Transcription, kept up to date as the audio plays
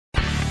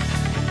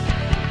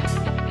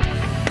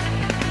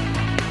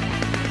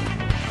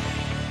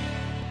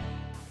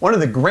One of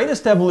the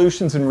greatest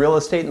evolutions in real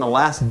estate in the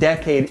last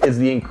decade is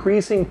the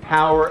increasing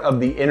power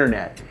of the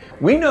internet.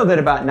 We know that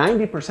about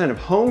 90% of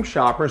home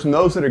shoppers and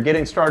those that are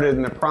getting started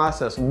in the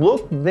process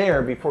look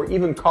there before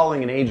even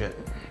calling an agent.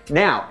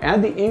 Now,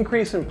 add the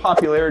increase in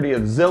popularity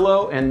of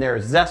Zillow and their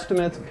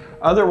Zestimates,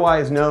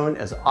 otherwise known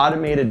as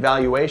automated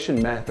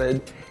valuation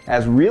method.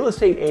 As real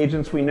estate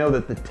agents, we know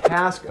that the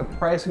task of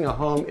pricing a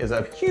home is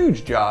a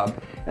huge job,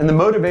 and the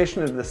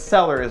motivation of the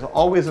seller is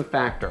always a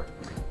factor.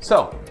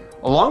 So,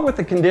 along with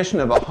the condition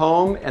of a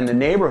home and the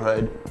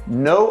neighborhood,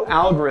 no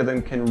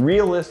algorithm can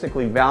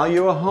realistically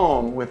value a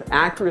home with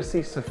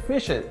accuracy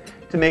sufficient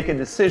to make a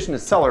decision to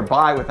sell or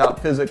buy without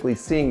physically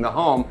seeing the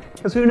home,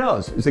 because who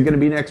knows? Is it going to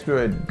be next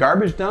to a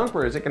garbage dump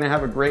or is it going to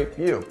have a great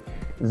view?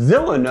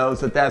 Zillow knows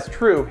that that's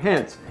true,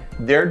 hence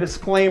their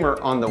disclaimer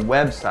on the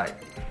website.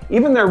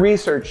 Even their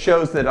research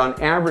shows that on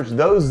average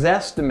those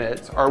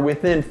estimates are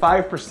within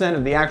 5%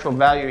 of the actual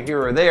value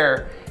here or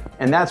there,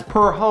 and that's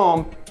per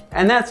home.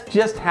 And that's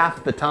just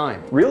half the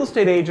time. Real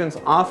estate agents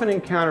often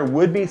encounter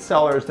would-be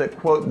sellers that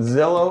quote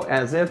Zillow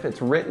as if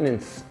it's written in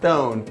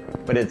stone,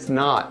 but it's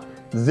not.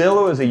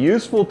 Zillow is a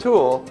useful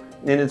tool,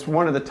 and it's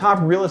one of the top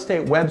real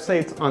estate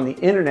websites on the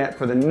internet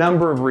for the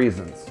number of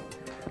reasons.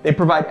 They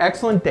provide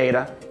excellent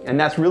data, and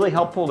that's really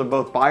helpful to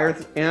both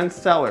buyers and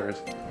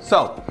sellers.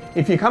 So,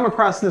 if you come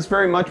across this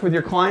very much with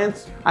your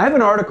clients, I have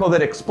an article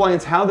that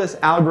explains how this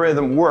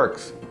algorithm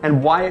works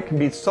and why it can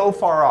be so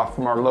far off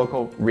from our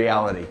local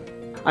reality.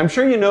 I'm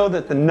sure you know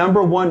that the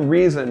 #1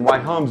 reason why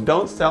homes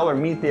don't sell or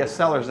meet the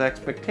seller's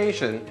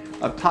expectation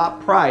of top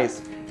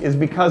price is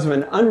because of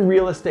an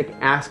unrealistic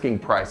asking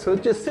price. So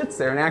it just sits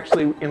there and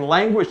actually in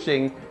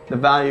languishing, the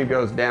value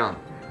goes down.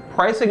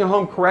 Pricing a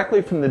home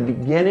correctly from the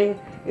beginning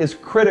is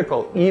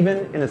critical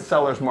even in a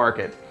seller's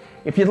market.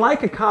 If you'd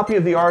like a copy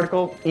of the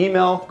article,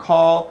 email,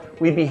 call,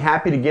 we'd be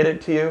happy to get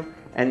it to you.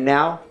 And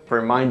now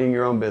for minding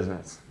your own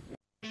business.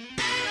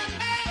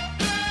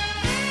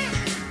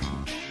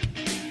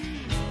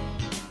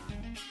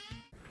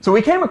 So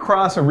we came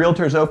across a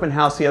realtor's open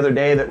house the other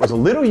day that was a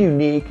little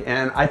unique,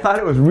 and I thought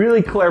it was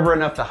really clever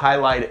enough to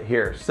highlight it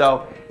here.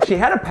 So she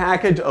had a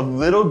package of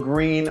little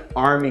green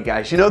army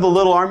guys. You know the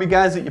little army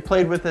guys that you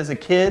played with as a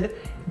kid?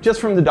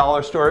 Just from the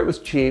dollar store, it was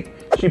cheap.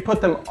 She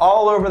put them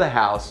all over the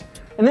house,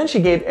 and then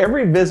she gave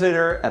every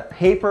visitor a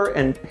paper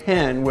and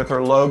pen with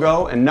her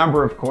logo and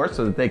number, of course,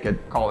 so that they could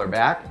call her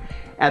back.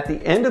 At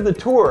the end of the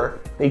tour,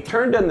 they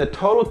turned in the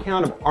total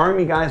count of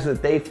army guys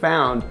that they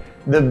found.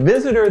 The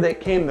visitor that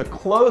came the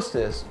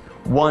closest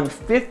won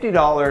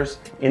 $50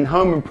 in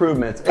home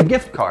improvements, a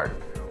gift card.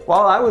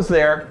 While I was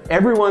there,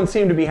 everyone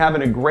seemed to be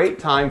having a great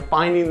time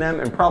finding them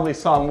and probably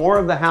saw more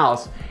of the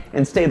house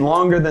and stayed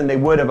longer than they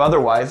would have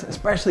otherwise,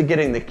 especially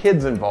getting the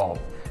kids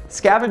involved.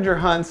 Scavenger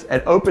hunts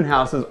at open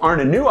houses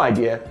aren't a new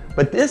idea,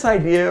 but this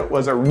idea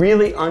was a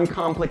really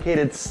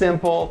uncomplicated,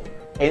 simple,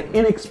 and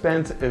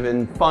inexpensive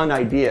and fun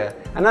idea,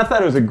 and I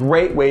thought it was a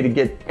great way to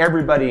get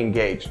everybody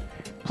engaged.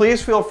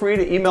 Please feel free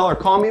to email or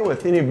call me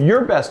with any of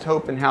your best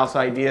open house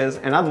ideas,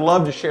 and I'd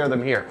love to share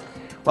them here.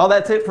 Well,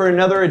 that's it for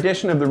another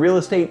edition of the Real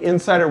Estate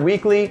Insider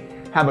Weekly.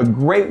 Have a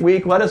great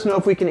week. Let us know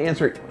if we can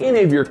answer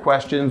any of your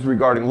questions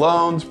regarding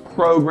loans,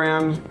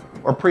 programs,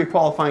 or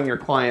pre-qualifying your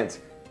clients.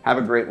 Have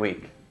a great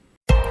week.